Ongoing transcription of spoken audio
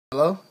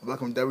Hello,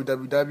 welcome to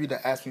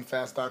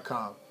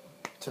www.askmefast.com.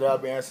 Today I'll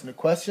be answering the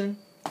question,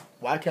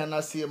 why can't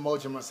I see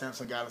emoji on my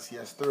Samsung Galaxy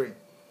S3?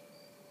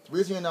 The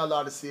reason you're not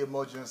allowed to see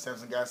emoji on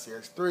Samsung Galaxy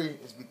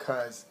S3 is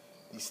because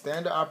the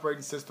standard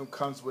operating system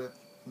comes with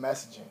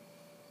messaging.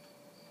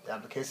 The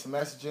application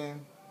messaging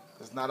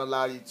does not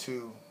allow you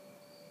to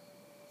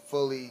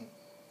fully,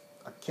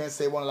 I can't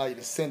say it won't allow you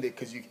to send it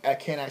because I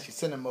can't actually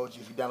send emoji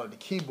if you download the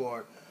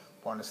keyboard,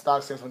 but on the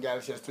stock Samsung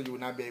Galaxy S3 you will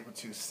not be able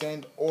to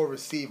send or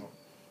receive them.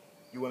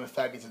 You will in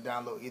fact need to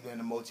download either an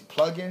emoji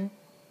plugin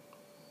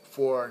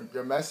for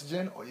your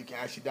messaging, or you can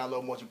actually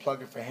download emoji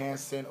plugin for hand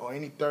send or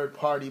any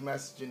third-party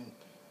messaging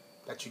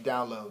that you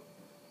download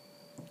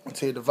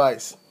onto your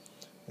device.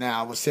 Now,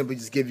 I will simply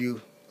just give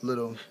you a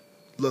little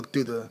look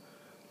through the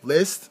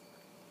list.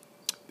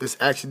 This is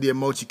actually the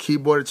emoji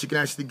keyboard that you can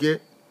actually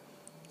get.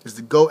 It's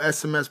the Go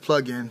SMS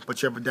plugin,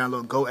 but you have to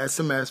download Go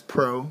SMS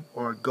Pro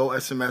or Go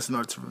SMS in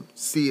order to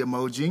see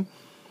emoji.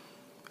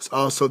 It's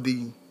also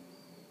the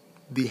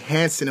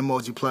Hansen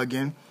emoji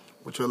plugin,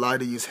 which will allow you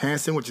to use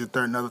Hansen, which is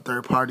another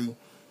third-party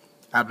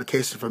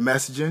application for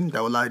messaging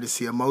that will allow you to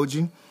see emoji.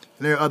 And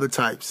there are other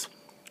types.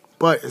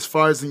 But as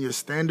far as in your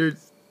standard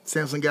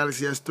Samsung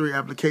Galaxy S3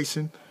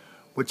 application,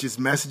 which is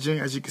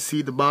messaging, as you can see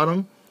at the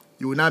bottom,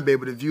 you will not be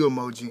able to view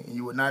emoji, and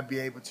you will not be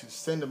able to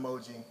send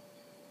emoji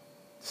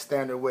the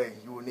standard way.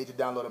 You will need to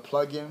download a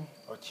plugin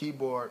or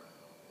keyboard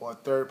or a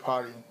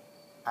third-party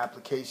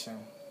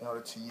application in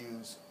order to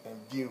use and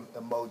view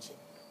emoji.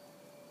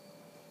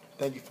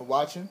 Thank you for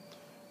watching.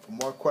 For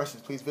more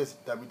questions, please visit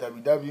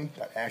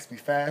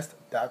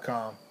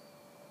www.askmefast.com.